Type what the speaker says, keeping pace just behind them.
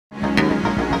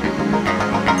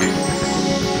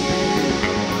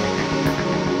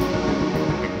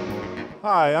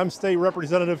Hi, I'm State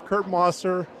Representative Kurt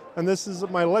Mosser, and this is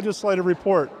my legislative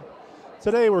report.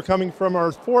 Today we're coming from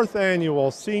our 4th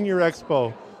Annual Senior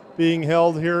Expo being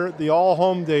held here at the All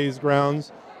Home Days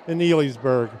grounds in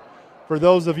Elysburg. For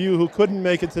those of you who couldn't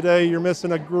make it today, you're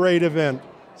missing a great event.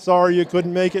 Sorry you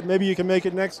couldn't make it. Maybe you can make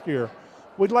it next year.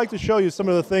 We'd like to show you some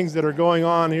of the things that are going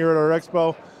on here at our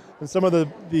expo and some of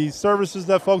the services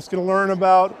that folks can learn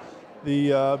about,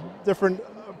 the different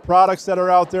products that are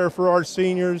out there for our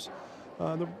seniors.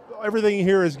 Everything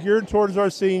here is geared towards our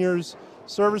seniors,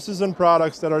 services and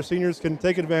products that our seniors can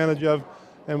take advantage of,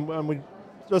 and we're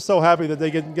just so happy that they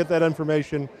can get that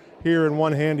information here in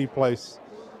one handy place.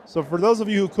 So for those of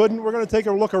you who couldn't, we're going to take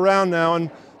a look around now and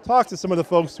talk to some of the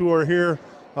folks who are here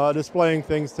displaying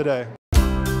things today.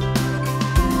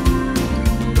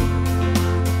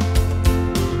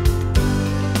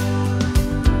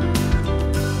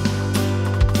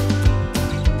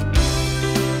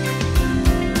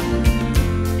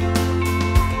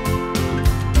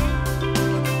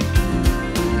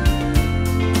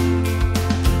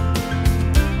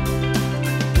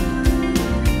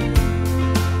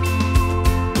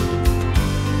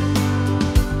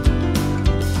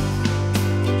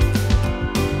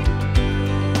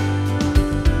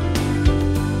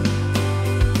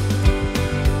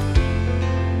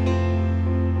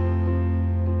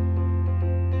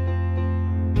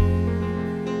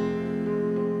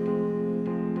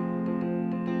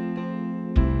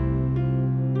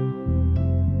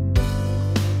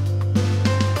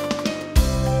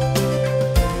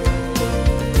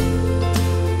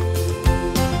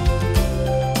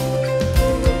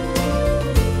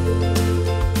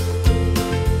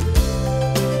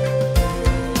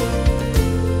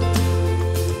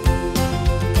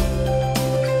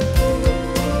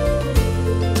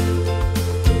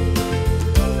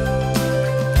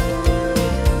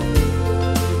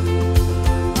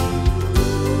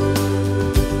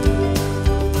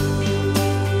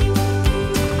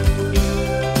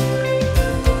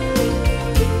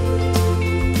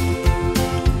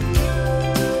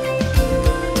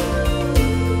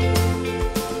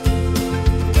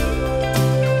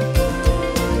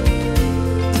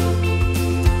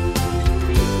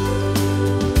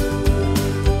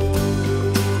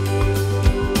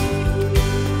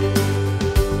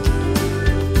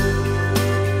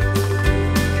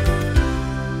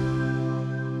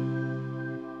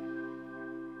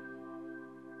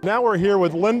 Now we're here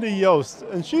with Linda Yost,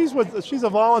 and she's a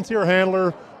volunteer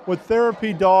handler with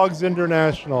Therapy Dogs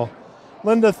International.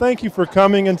 Linda, thank you for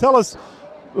coming, and tell us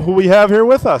who we have here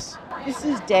with us. This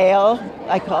is Dale.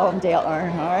 I call him Dale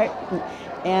Earnhardt,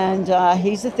 and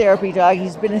he's a therapy dog.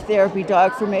 He's been a therapy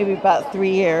dog for maybe about 3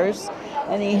 years,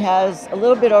 and he has a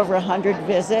little bit over 100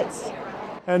 visits.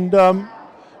 And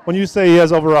when you say he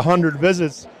has over 100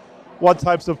 visits, what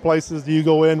types of places do you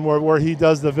go in where he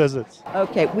does the visits?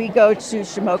 Okay, we go to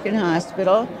Shamokin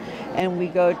Hospital, and we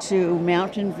go to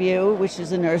Mountain View, which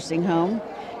is a nursing home,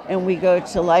 and we go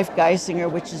to Life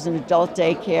Geisinger, which is an adult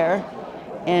daycare,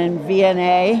 and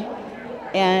VNA.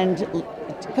 And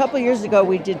a couple years ago,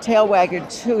 we did Tail Wagger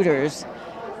Tutors,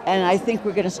 and I think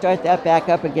we're going to start that back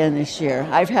up again this year.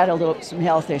 I've had some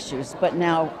health issues, but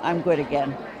now I'm good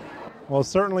again. Well,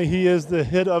 certainly he is the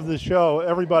hit of the show.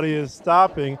 Everybody is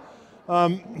stopping.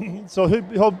 So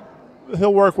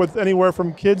he'll work with anywhere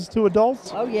from kids to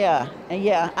adults? Oh yeah,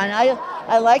 and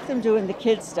I like them doing the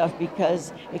kids stuff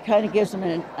because it kind of gives them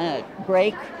a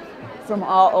break from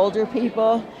all older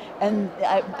people, and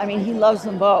I mean he loves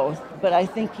them both, but I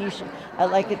think I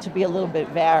like it to be a little bit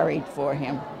varied for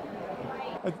him.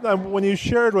 When you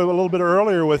shared a little bit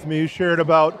earlier with me, you shared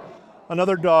about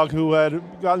another dog who had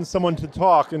gotten someone to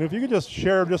talk, and if you could just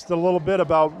share just a little bit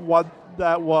about what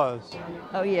that was.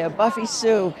 Oh yeah, Buffy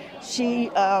Sue. She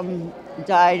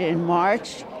died in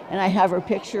March, and I have her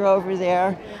picture over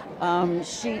there.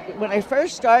 When I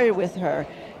first started with her,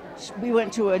 we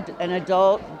went to an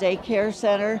adult daycare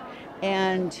center,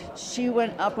 and she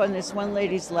went up on this one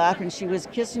lady's lap, and she was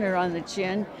kissing her on the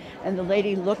chin, and the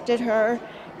lady looked at her,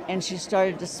 and she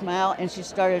started to smile, and she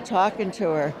started talking to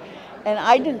her. And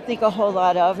I didn't think a whole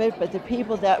lot of it, but the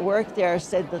people that worked there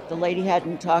said that the lady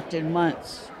hadn't talked in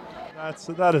months.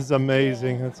 That is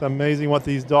amazing. It's amazing what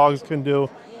these dogs can do.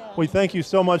 We thank you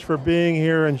so much for being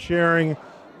here and sharing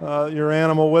your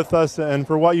animal with us and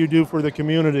for what you do for the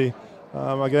community.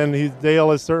 Again,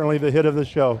 Dale is certainly the hit of the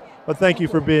show. But thank you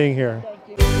for being here.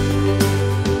 Thank you.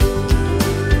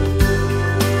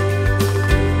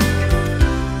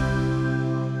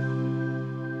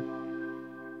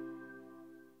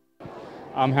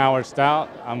 I'm Howard Stout.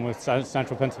 I'm with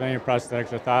Central Pennsylvania Prosthetics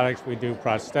Orthotics. We do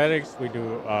prosthetics. We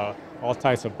do all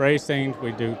types of bracing.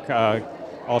 We do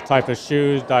all type of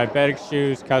shoes, diabetic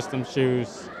shoes, custom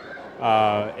shoes,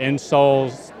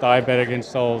 insoles, diabetic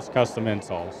insoles, custom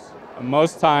insoles.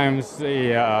 Most times,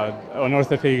 an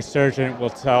orthopedic surgeon will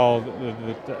tell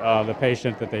the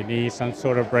patient that they need some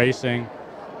sort of bracing,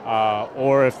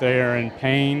 or if they are in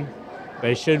pain,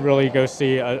 they should really go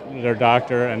see their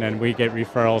doctor, and then we get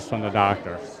referrals from the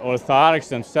doctor. Orthotics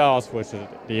themselves, which are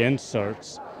the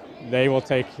inserts, they will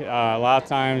take, a lot of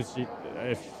times,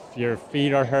 if your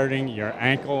feet are hurting, your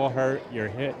ankle will hurt, your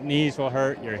knees will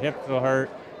hurt, your hips will hurt,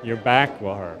 your back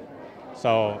will hurt.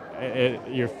 So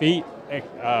your feet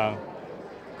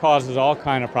causes all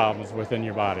kind of problems within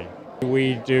your body.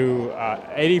 We do,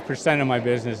 80% of my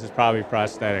business is probably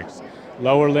prosthetics.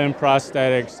 Lower limb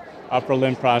prosthetics, upper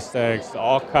limb prosthetics,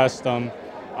 all custom.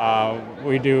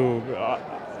 We do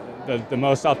the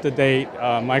most up-to-date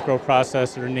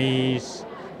microprocessor knees,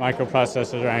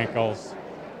 microprocessor ankles,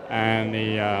 and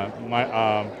the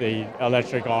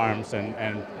electric arms and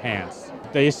hands.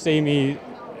 They see me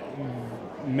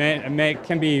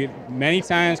can be many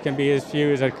times, can be as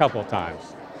few as a couple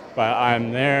times, but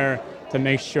I'm there to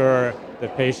make sure the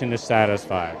patient is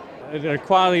satisfied. Their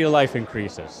quality of life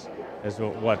increases, is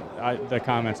the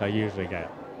comments I usually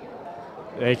get.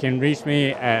 They can reach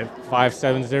me at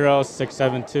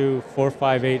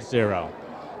 570-672-4580.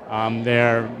 I'm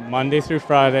there Monday through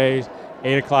Fridays,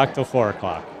 8 o'clock till 4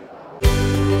 o'clock.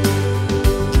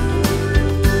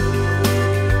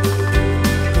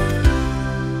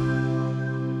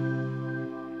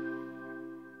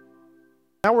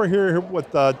 Now we're here with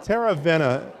Tara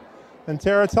Venna. And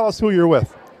Tara, tell us who you're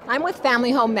with. I'm with Family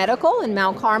Home Medical in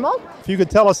Mount Carmel. If you could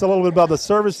tell us a little bit about the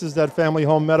services that Family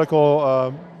Home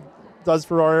Medical does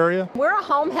for our area. We're a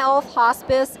home health,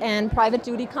 hospice, and private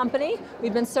duty company.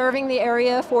 We've been serving the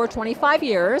area for 25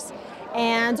 years,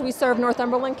 and we serve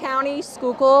Northumberland County,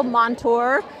 Schuylkill,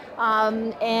 Montour,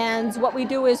 and what we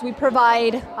do is we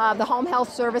provide the home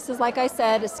health services, like I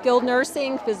said, skilled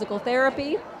nursing, physical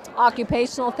therapy,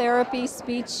 occupational therapy,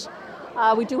 speech.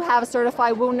 We do have a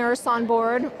certified wound nurse on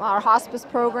board, our hospice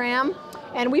program,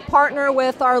 and we partner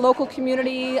with our local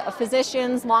community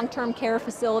physicians, long-term care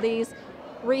facilities,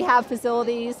 rehab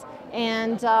facilities,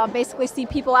 and basically see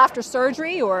people after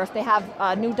surgery, or if they have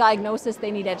a new diagnosis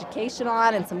they need education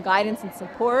on and some guidance and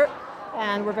support.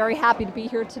 And we're very happy to be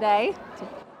here today.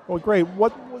 Well, great.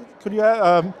 What could you?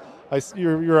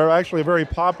 You're actually a very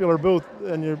popular booth,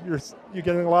 and you're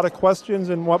getting a lot of questions.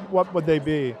 And what would they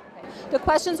be? The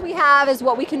questions we have is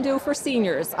what we can do for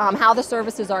seniors, how the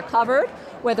services are covered,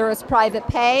 whether it's private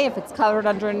pay, if it's covered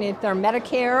underneath their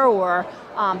Medicare or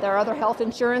their other health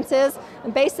insurances,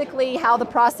 and basically how the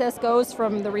process goes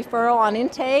from the referral on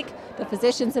intake, the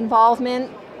physician's involvement,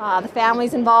 the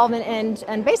family's involvement,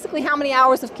 and basically how many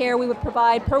hours of care we would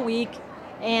provide per week.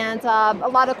 And a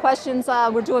lot of questions,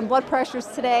 we're doing blood pressures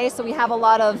today, so we have a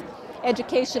lot of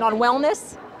education on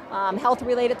wellness,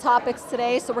 health-related topics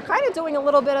today. So we're kind of doing a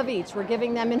little bit of each. We're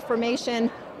giving them information.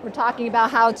 We're talking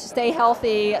about how to stay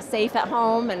healthy, safe at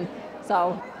home, and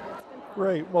so.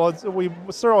 Great. Well, we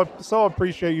so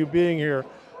appreciate you being here.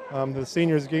 The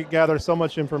seniors gather so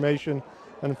much information,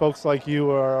 and folks like you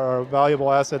are a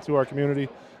valuable asset to our community,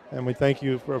 and we thank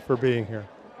you for being here.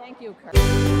 Thank you, Kurt.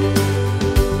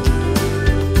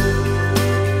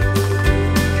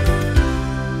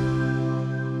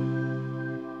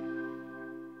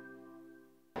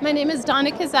 My name is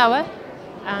Donna Kazawa.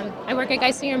 I work at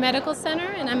Geisinger Medical Center,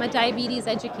 and I'm a diabetes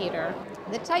educator.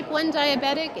 The type 1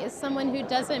 diabetic is someone who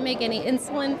doesn't make any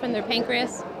insulin from their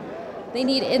pancreas. They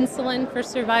need insulin for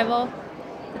survival.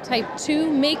 The type 2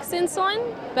 makes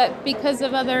insulin, but because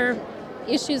of other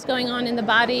issues going on in the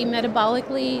body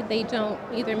metabolically, they don't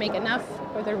either make enough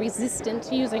or they're resistant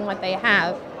to using what they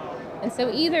have. And so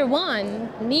either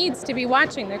one needs to be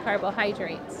watching their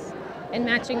carbohydrates and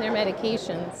matching their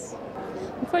medications.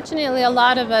 Unfortunately, a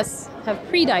lot of us have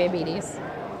pre-diabetes,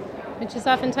 which is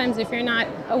oftentimes if you're not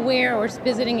aware or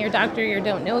visiting your doctor, you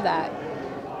don't know that.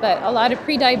 But a lot of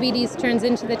pre-diabetes turns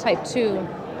into the type 2.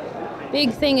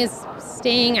 Big thing is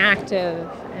staying active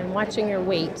and watching your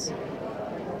weight,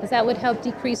 because that would help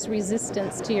decrease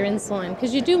resistance to your insulin.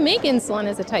 Because you do make insulin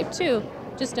as a type 2,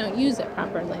 just don't use it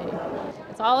properly.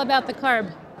 It's all about the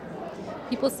carb.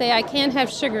 People say, I can't have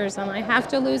sugars, and I have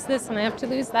to lose this, and I have to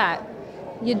lose that.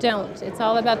 You don't. It's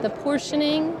all about the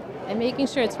portioning and making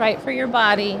sure it's right for your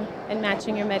body and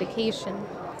matching your medication.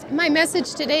 My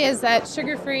message today is that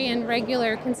sugar-free and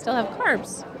regular can still have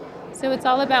carbs. So it's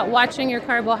all about watching your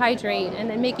carbohydrate and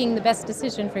then making the best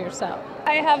decision for yourself.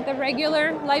 I have the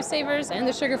regular Lifesavers and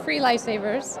the sugar-free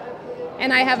Lifesavers,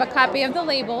 and I have a copy of the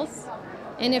labels.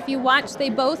 And if you watch,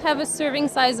 they both have a serving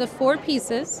size of 4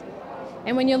 pieces.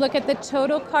 And when you look at the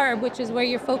total carb, which is where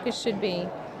your focus should be,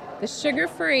 the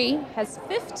sugar-free has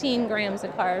 15 grams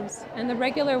of carbs, and the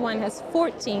regular one has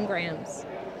 14 grams.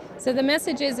 So the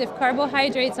message is, if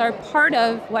carbohydrates are part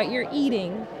of what you're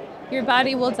eating, your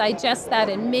body will digest that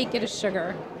and make it a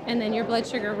sugar, and then your blood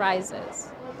sugar rises.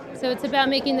 So it's about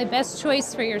making the best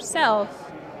choice for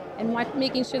yourself and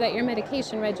making sure that your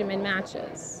medication regimen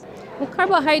matches. Well,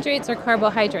 carbohydrates are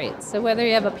carbohydrates. So whether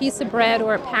you have a piece of bread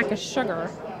or a pack of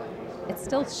sugar, it's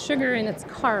still sugar and it's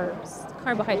carbs,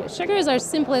 carbohydrates. Sugar is our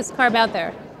simplest carb out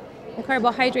there, and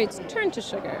carbohydrates turn to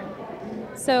sugar.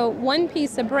 So 1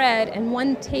 piece of bread and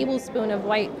 1 tablespoon of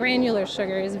white granular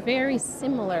sugar is very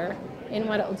similar in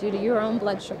what it will do to your own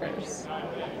blood sugars.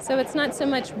 So it's not so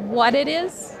much what it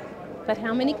is, but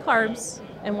how many carbs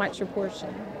and what's your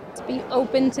portion. To be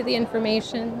open to the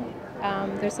information.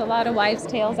 There's a lot of wives'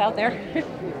 tales out there.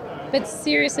 But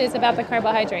seriously, it's about the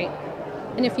carbohydrate.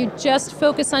 And if you just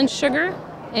focus on sugar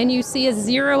and you see a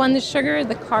 0 on the sugar,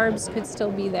 the carbs could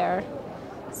still be there.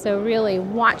 So really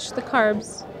watch the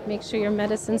carbs, make sure your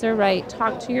medicines are right,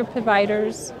 talk to your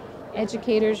providers,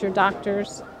 educators, your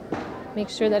doctors, make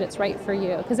sure that it's right for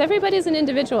you. Because everybody's an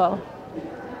individual,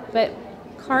 but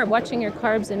watching your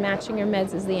carbs and matching your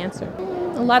meds is the answer.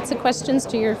 Lots of questions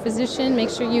to your physician. Make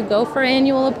sure you go for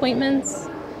annual appointments.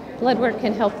 Blood work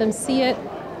can help them see it.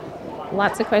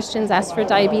 Lots of questions. Ask for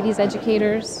diabetes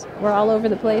educators. We're all over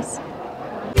the place.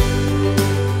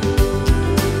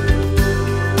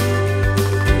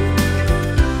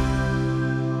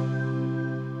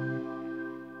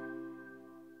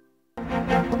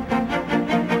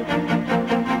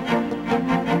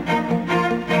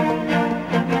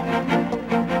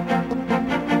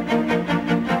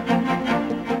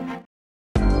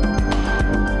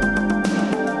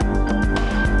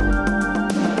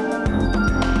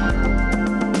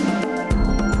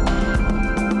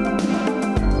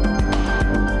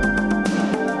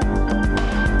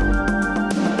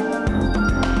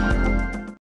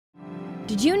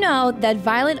 Did you know that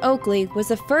Violet Oakley was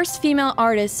the first female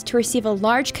artist to receive a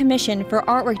large commission for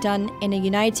artwork done in a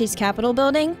United States Capitol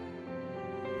building?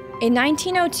 In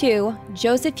 1902,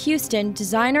 Joseph Houston,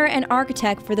 designer and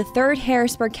architect for the 3rd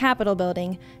Harrisburg Capitol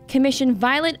building, commissioned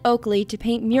Violet Oakley to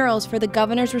paint murals for the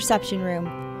governor's reception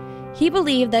room. He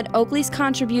believed that Oakley's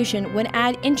contribution would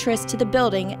add interest to the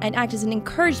building and act as an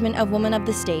encouragement of women of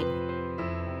the state.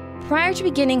 Prior to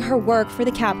beginning her work for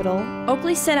the Capitol,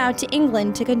 Oakley set out to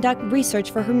England to conduct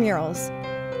research for her murals.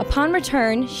 Upon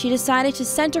return, she decided to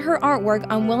center her artwork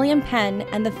on William Penn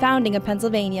and the founding of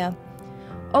Pennsylvania.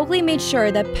 Oakley made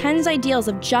sure that Penn's ideals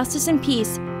of justice and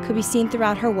peace could be seen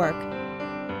throughout her work.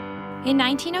 In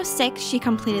 1906, she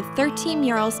completed 13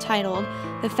 murals titled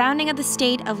The Founding of the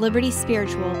State of Liberty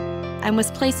Spiritual and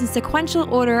was placed in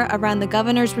sequential order around the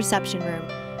governor's reception room.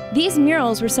 These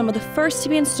murals were some of the first to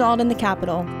be installed in the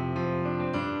Capitol.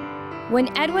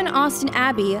 When Edwin Austin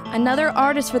Abbey, another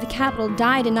artist for the Capitol,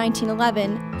 died in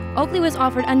 1911, Oakley was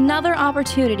offered another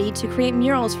opportunity to create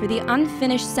murals for the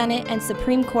unfinished Senate and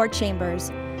Supreme Court chambers.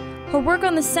 Her work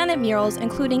on the Senate murals,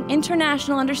 including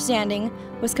International Understanding,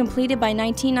 was completed by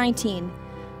 1919.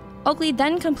 Oakley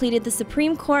then completed the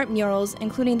Supreme Court murals,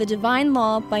 including the Divine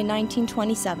Law, by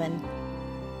 1927.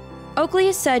 Oakley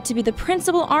is said to be the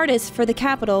principal artist for the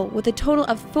Capitol, with a total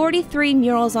of 43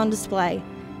 murals on display.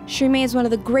 She remains one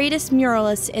of the greatest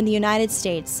muralists in the United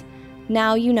States.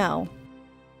 Now you know.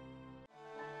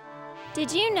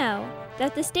 Did you know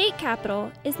that the state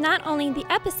capitol is not only the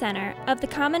epicenter of the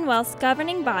Commonwealth's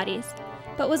governing bodies,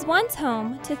 but was once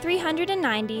home to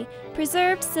 390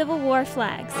 preserved Civil War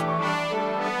flags?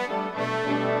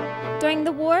 During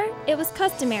the war, it was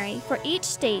customary for each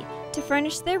state to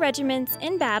furnish their regiments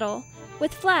in battle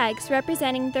with flags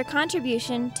representing their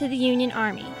contribution to the Union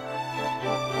Army.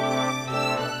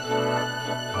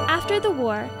 After the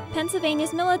war,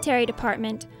 Pennsylvania's military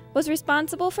department was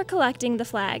responsible for collecting the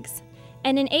flags,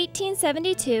 and in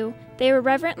 1872, they were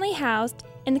reverently housed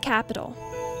in the Capitol.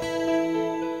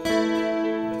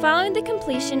 Following the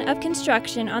completion of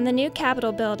construction on the new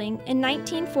Capitol building in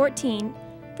 1914,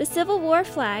 the Civil War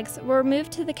flags were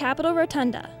removed to the Capitol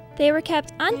Rotunda. They were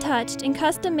kept untouched in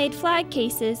custom-made flag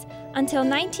cases until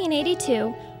 1982,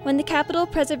 when the Capitol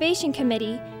Preservation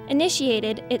Committee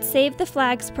initiated its Save the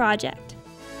Flags project.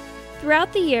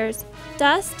 Throughout the years,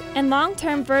 dust and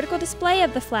long-term vertical display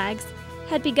of the flags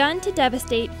had begun to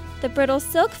devastate the brittle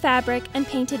silk fabric and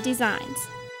painted designs.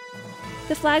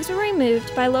 The flags were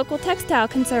removed by local textile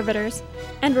conservators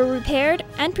and were repaired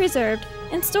and preserved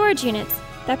in storage units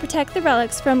that protect the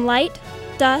relics from light,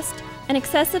 dust, and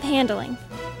excessive handling.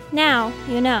 Now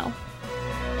you know.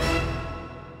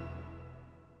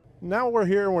 Now we're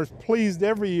here and we're pleased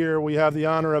every year we have the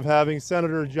honor of having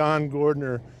Senator John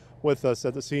Gordner with us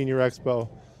at the Senior Expo.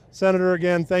 Senator,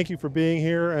 again, thank you for being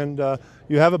here, and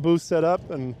you have a booth set up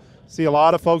and see a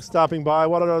lot of folks stopping by.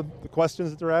 What are the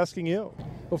questions that they're asking you?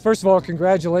 Well, first of all,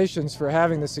 congratulations for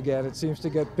having this again. It seems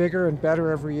to get bigger and better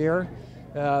every year.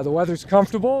 The weather's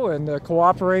comfortable and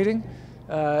cooperating,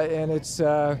 and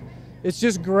it's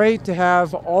just great to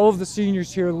have all of the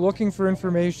seniors here looking for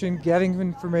information, getting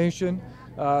information.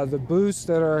 The booths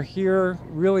that are here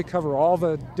really cover all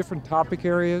the different topic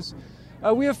areas.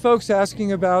 We have folks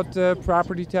asking about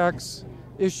property tax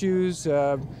issues,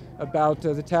 about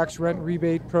the tax rent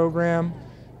rebate program.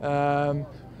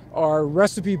 Our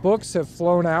recipe books have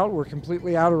flown out. We're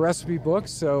completely out of recipe books,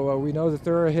 so we know that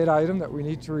they're a hit item that we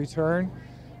need to return.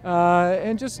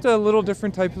 And just little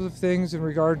different types of things in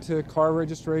regard to car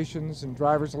registrations and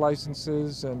driver's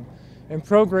licenses and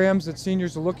programs that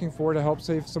seniors are looking for to help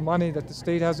save some money that the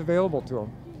state has available to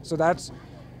them. So that's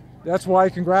why I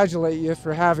congratulate you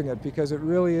for having it, because it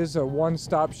really is a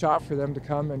one-stop shop for them to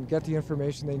come and get the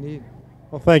information they need.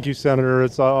 Well, thank you, Senator.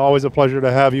 It's always a pleasure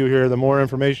to have you here. The more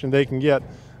information they can get,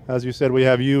 as you said, we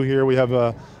have you here. We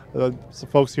have some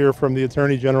folks here from the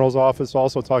Attorney General's office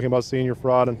also talking about senior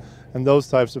fraud and those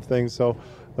types of things. So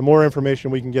the more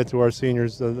information we can get to our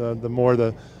seniors, the more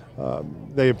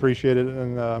they appreciate it,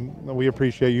 and we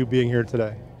appreciate you being here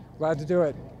today. Glad to do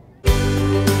it.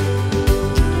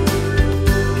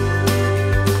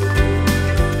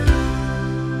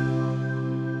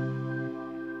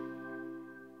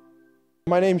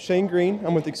 My name's Shane Green.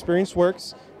 I'm with Experience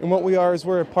Works, and what we are is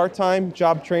we're a part-time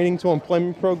job training to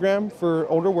employment program for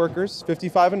older workers,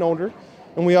 55 and older,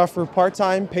 and we offer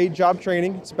part-time paid job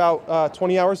training. It's about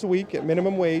 20 hours a week at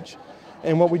minimum wage,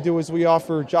 and what we do is we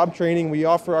offer job training. We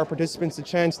offer our participants a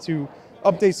chance to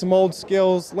update some old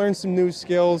skills, learn some new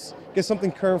skills, get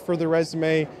something current for their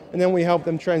resume, and then we help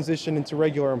them transition into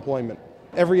regular employment.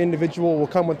 Every individual will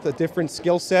come with a different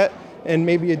skill set and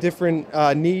maybe a different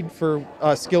need for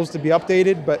skills to be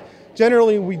updated, but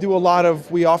generally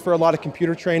we offer a lot of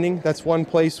computer training. That's one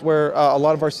place where a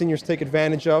lot of our seniors take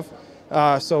advantage of.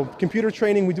 So computer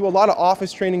training, we do a lot of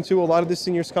office training too. A lot of the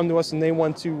seniors come to us and they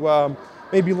want to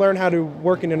maybe learn how to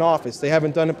work in an office. They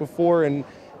haven't done it before, and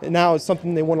now it's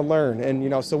something they want to learn.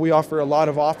 And so we offer a lot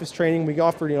of office training. We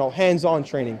offer hands-on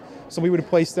training. So we would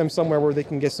place them somewhere where they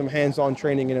can get some hands-on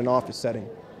training in an office setting.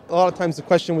 A lot of times the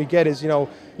question we get is,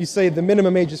 you say the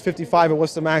minimum age is 55, and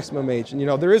what's the maximum age? And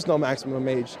there is no maximum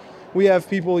age. We have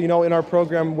people, in our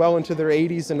program well into their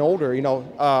 80s and older.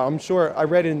 I'm sure I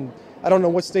read I don't know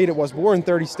what state it was, but we're in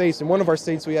 30 states. In one of our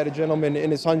states, we had a gentleman in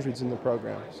his hundreds in the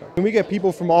program. So, and we get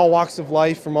people from all walks of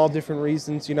life, from all different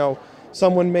reasons.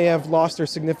 Someone may have lost their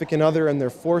significant other and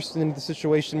they're forced into the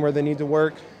situation where they need to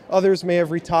work. Others may have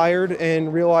retired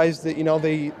and realized that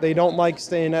they don't like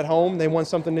staying at home. They want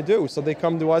something to do, so they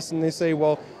come to us and they say,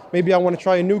 well, maybe I want to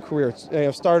try a new career,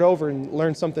 start over and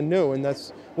learn something new, and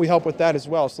we help with that as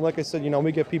well. So like I said,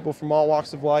 we get people from all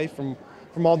walks of life, from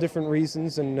all different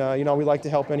reasons, and we like to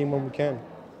help anyone we can.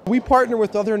 We partner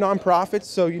with other nonprofits,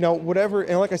 so whatever,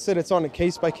 and like I said, it's on a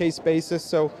case-by-case basis.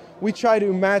 So we try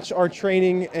to match our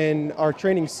training and our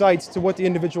training sites to what the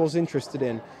individual is interested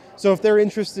in. So if they're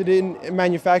interested in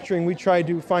manufacturing, we try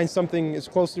to find something as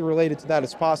closely related to that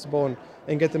as possible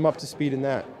and get them up to speed in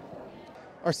that.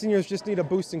 Our seniors just need a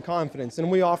boost in confidence, and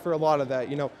we offer a lot of that.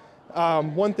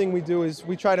 One thing we do is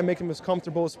we try to make them as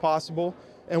comfortable as possible,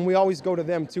 and we always go to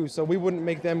them too. So we wouldn't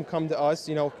make them come to us.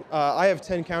 I have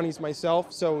 10 counties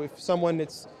myself, so if someone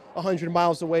that's 100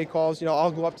 miles away calls,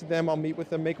 I'll go up to them, I'll meet with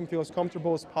them, make them feel as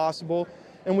comfortable as possible,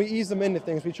 and we ease them into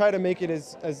things. We try to make it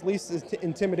as least as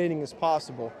intimidating as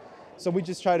possible. So we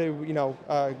just try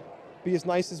to, be as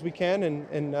nice as we can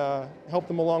and help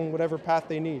them along whatever path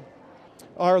they need.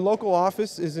 Our local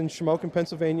office is in Shamokin,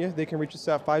 Pennsylvania. They can reach us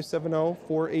at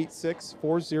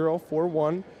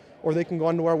 570-486-4041, or they can go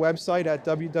onto our website at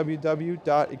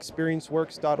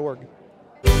www.experienceworks.org.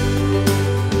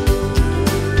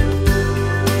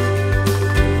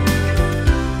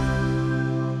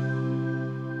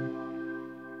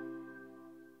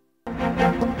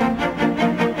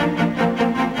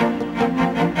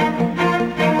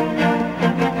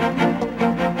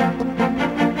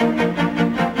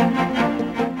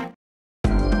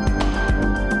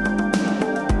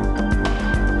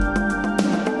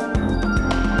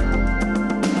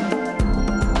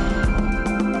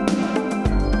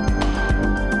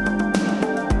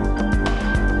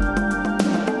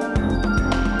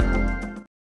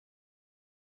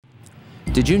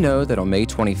 Did you know that on May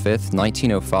 25,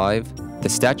 1905, the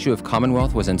Statue of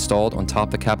Commonwealth was installed on top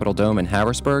the Capitol Dome in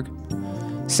Harrisburg?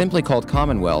 Simply called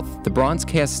Commonwealth, the bronze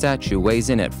cast statue weighs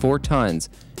in at 4 tons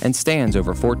and stands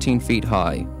over 14 feet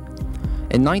high.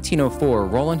 In 1904,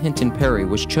 Roland Hinton Perry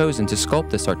was chosen to sculpt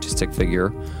this artistic figure,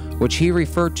 which he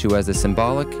referred to as the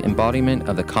symbolic embodiment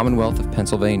of the Commonwealth of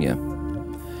Pennsylvania.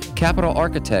 Capitol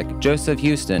architect Joseph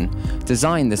Houston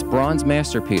designed this bronze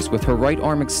masterpiece with her right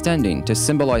arm extending to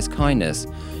symbolize kindness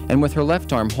and with her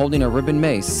left arm holding a ribbon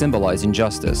mace symbolizing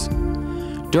justice.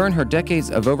 During her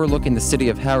decades of overlooking the city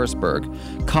of Harrisburg,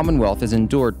 Commonwealth has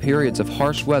endured periods of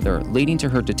harsh weather leading to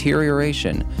her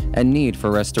deterioration and need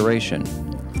for restoration.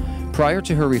 Prior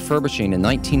to her refurbishing in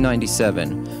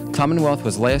 1997, Commonwealth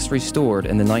was last restored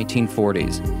in the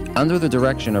 1940s. Under the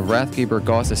direction of Rathgeber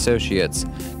Goss Associates,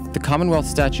 the Commonwealth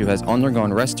statue has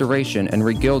undergone restoration and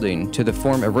regilding to the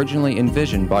form originally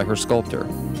envisioned by her sculptor.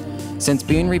 Since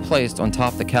being replaced on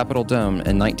top the Capitol Dome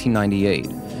in 1998,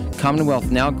 Commonwealth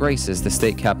now graces the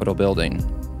State Capitol building.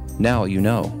 Now you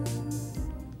know.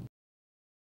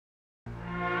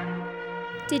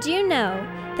 Did you know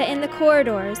that in the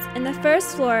corridors in the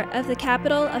first floor of the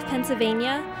Capitol of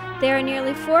Pennsylvania, there are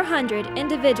nearly 400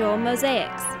 individual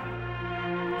mosaics?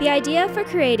 The idea for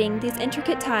creating these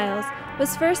intricate tiles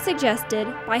was first suggested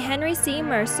by Henry C.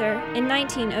 Mercer in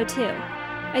 1902.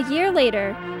 A year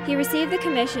later, he received the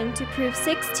commission to prove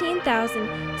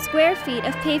 16,000 square feet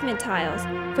of pavement tiles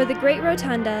for the Great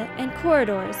Rotunda and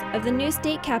corridors of the new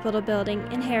State Capitol building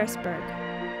in Harrisburg.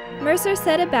 Mercer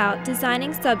set about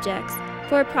designing subjects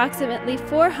for approximately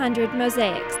 400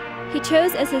 mosaics. He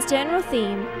chose as his general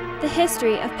theme the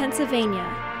history of Pennsylvania,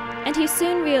 and he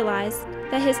soon realized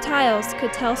that his tiles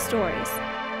could tell stories.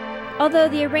 Although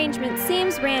the arrangement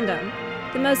seems random,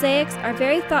 the mosaics are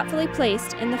very thoughtfully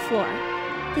placed in the floor.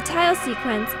 The tile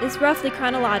sequence is roughly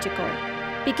chronological,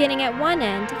 beginning at one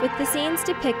end with the scenes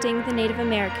depicting the Native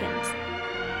Americans.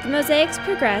 The mosaics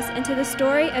progress into the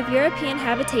story of European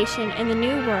habitation in the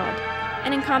New World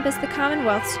and encompass the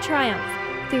Commonwealth's triumph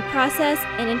through process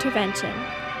and intervention.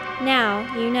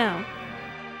 Now you know.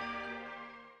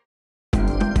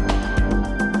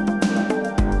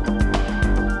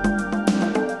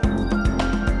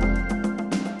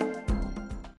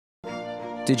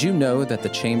 Did you know that the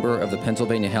chamber of the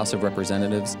Pennsylvania House of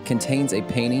Representatives contains a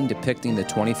painting depicting the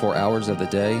 24 hours of the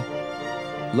day?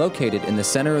 Located in the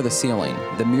center of the ceiling,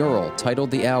 the mural, titled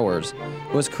The Hours,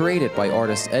 was created by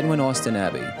artist Edwin Austin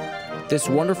Abbey. This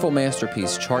wonderful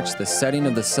masterpiece charts the setting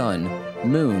of the sun,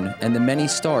 moon, and the many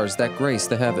stars that grace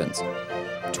the heavens.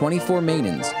 24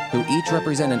 maidens, who each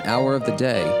represent an hour of the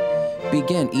day,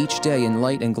 begin each day in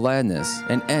light and gladness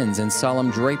and ends in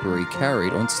solemn drapery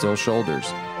carried on still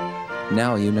shoulders.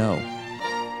 Now you know.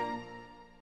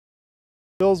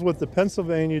 Phil's with the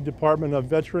Pennsylvania Department of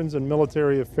Veterans and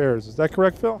Military Affairs. Is that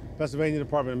correct, Phil? Pennsylvania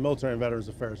Department of Military and Veterans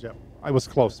Affairs, yep. I was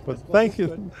close, but thank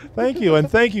you, and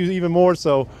thank you even more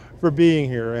so for being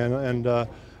here and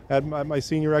at my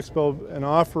Senior Expo and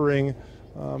offering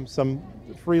some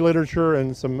free literature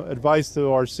and some advice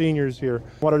to our seniors here.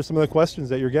 What are some of the questions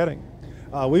that you're getting?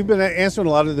 We've been answering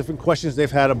a lot of different questions they've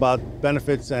had about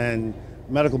benefits and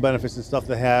medical benefits and stuff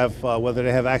they have, whether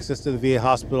they have access to the VA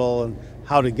hospital and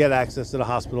how to get access to the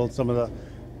hospital, and some of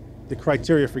the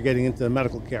criteria for getting into the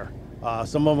medical care.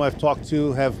 Some of them I've talked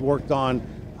to have worked on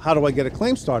how do I get a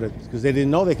claim started, because they didn't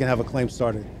know they can have a claim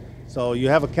started. So you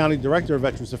have a county director of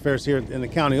Veterans Affairs here in the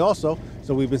county also,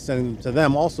 so we've been sending them to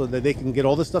them also that they can get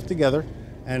all this stuff together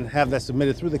and have that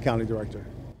submitted through the county director.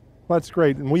 That's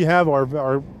great, and we have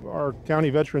our County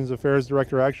Veterans Affairs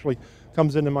Director actually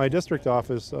comes into my district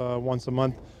office once a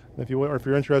month. If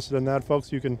you're interested in that,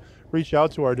 folks, you can reach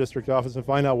out to our district office and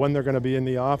find out when they're going to be in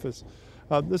the office.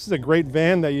 This is a great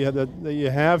van that you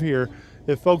have here.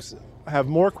 If folks have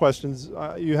more questions,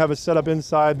 you have it set up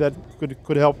inside that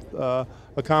could help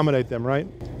accommodate them, right?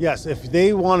 Yes, if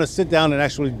they want to sit down and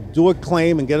actually do a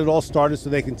claim and get it all started so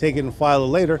they can take it and file it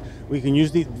later, we can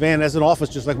use the van as an office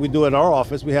just like we do at our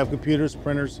office. We have computers,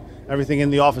 printers, everything in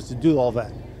the office to do all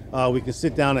that. We can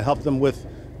sit down and help them with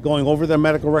going over their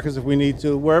medical records if we need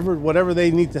to, whatever they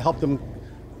need to help them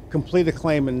complete a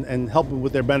claim and help them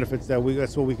with their benefits.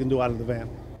 That's what we can do out of the van.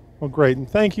 Well, great, and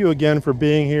thank you again for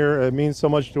being here. It means so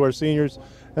much to our seniors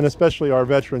and especially our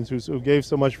veterans who gave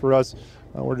so much for us.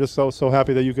 We're just so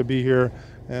happy that you could be here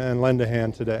and lend a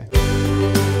hand today.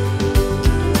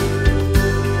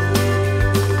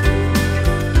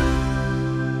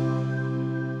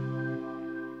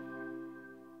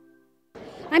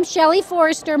 I'm Shelley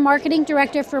Forrester, Marketing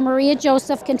Director for Maria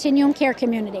Joseph Continuum Care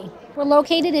Community. We're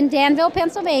located in Danville,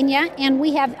 Pennsylvania, and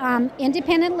we have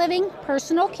independent living,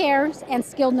 personal care, and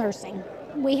skilled nursing.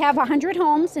 We have 100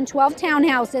 homes and 12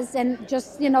 townhouses, and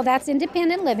just, that's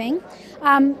independent living.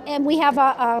 And we have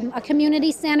a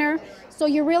community center, So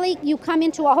you come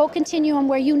into a whole continuum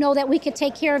where you know that we could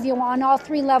take care of you on all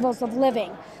 3 levels of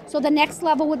living. So the next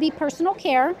level would be personal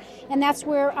care, and that's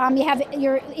where you have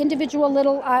your individual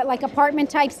little like apartment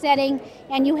type setting,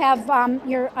 and you have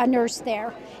a nurse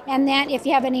there, and then if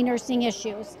you have any nursing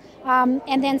issues.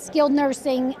 And then skilled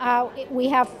nursing, we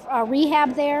have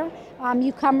rehab there.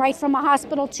 You come right from a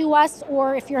hospital to us,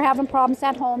 or if you're having problems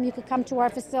at home, you could come to our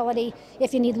facility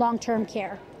if you need long-term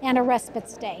care and a respite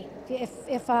stay.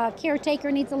 If a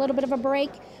caretaker needs a little bit of a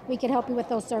break, we can help you with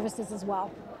those services as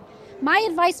well. My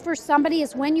advice for somebody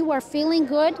is when you are feeling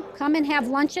good, come and have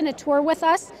lunch and a tour with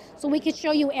us so we can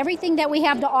show you everything that we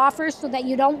have to offer so that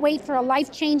you don't wait for a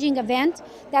life-changing event.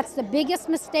 That's the biggest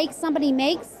mistake somebody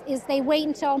makes, is they wait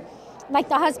until like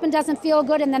the husband doesn't feel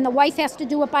good and then the wife has to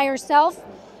do it by herself.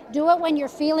 Do it when you're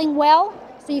feeling well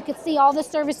so you can see all the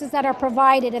services that are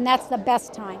provided, and that's the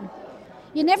best time.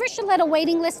 You never should let a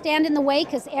waiting list stand in the way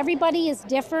because everybody is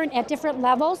different at different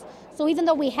levels. So even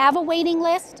though we have a waiting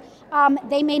list,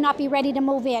 they may not be ready to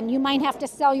move in. You might have to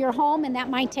sell your home, and that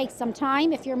might take some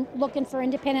time if you're looking for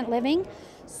independent living.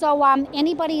 So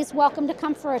anybody is welcome to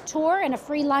come for a tour and a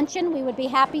free luncheon. We would be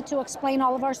happy to explain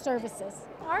all of our services.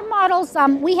 Our models,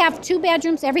 we have 2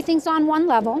 bedrooms. Everything's on 1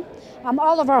 level.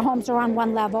 All of our homes are on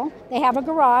 1 level. They have a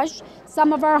garage.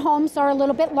 Some of our homes are a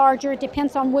little bit larger. It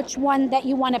depends on which one that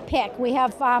you want to pick. We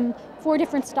have 4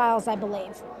 different styles, I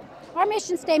believe. Our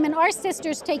mission statement, our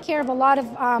sisters take care of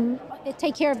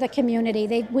take care of the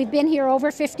community. We've been here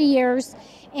over 50 years,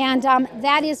 and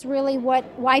that is really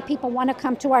why people want to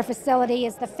come to our facility.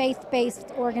 Is the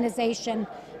faith-based organization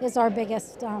is our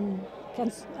biggest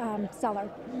seller.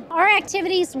 Our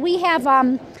activities, we have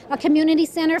a community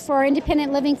center for our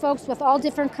independent living folks with all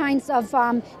different kinds of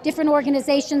different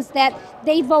organizations that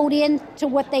they vote in to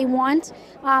what they want.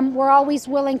 We're always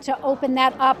willing to open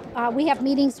that up. We have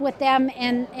meetings with them,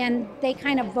 and they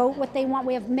kind of vote what they want.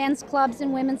 We have men's clubs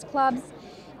and women's clubs.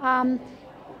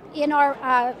 In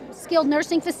our skilled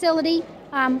nursing facility,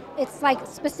 it's like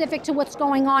specific to what's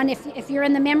going on. If you're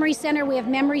in the memory center, we have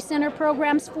memory center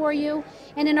programs for you.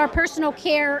 And in our personal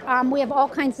care, we have all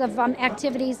kinds of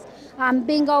activities.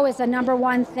 Bingo is a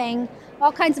 #1 thing.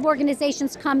 All kinds of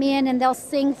organizations come in and they'll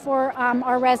sing for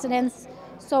our residents.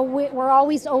 So we're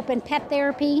always open. Pet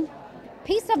therapy,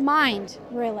 peace of mind,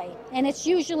 really. And it's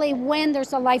usually when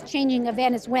there's a life-changing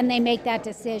event is when they make that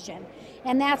decision.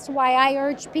 And that's why I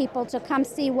urge people to come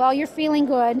see while you're feeling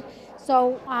good,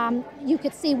 so you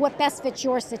could see what best fits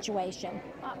your situation.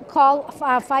 Call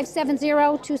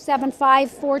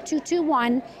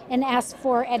 570-275-4221 and ask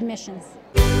for admissions.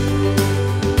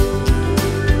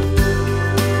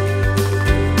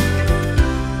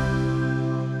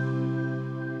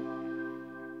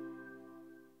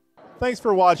 Thanks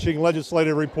for watching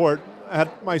Legislative Report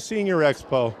at my Senior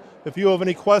Expo. If you have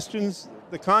any questions,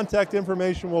 the contact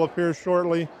information will appear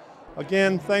shortly.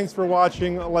 Again, thanks for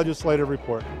watching Legislative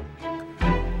Report.